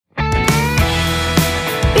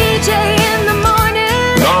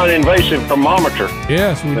invasive thermometer.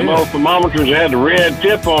 Yes, we Them did. old thermometers that had the red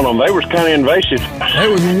tip on them, they was kind of invasive. It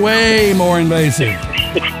was way more invasive.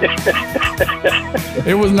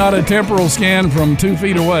 It was not a temporal scan from 2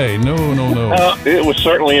 feet away. No. It was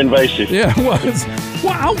certainly invasive. Yeah, it was.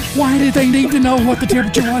 Why did they need to know what the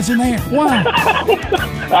temperature was in there? Why?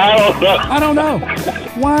 I don't know.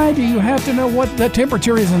 Why do you have to know what the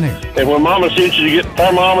temperature is in there? And when Mama sent you to get the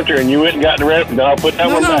thermometer and you went and got the red, no, put that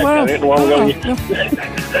one back. I didn't want to go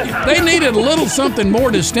get. They needed a little something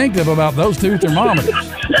more distinctive about those two thermometers.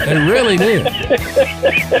 They really did.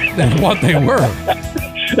 Than what they were.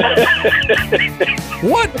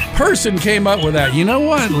 What person came up with that? You know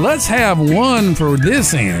what? Let's have one for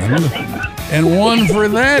this end and one for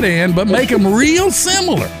that end, but make them real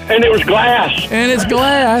similar. And it was glass. And it's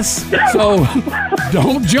glass, so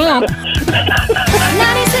don't jump.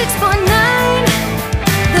 96.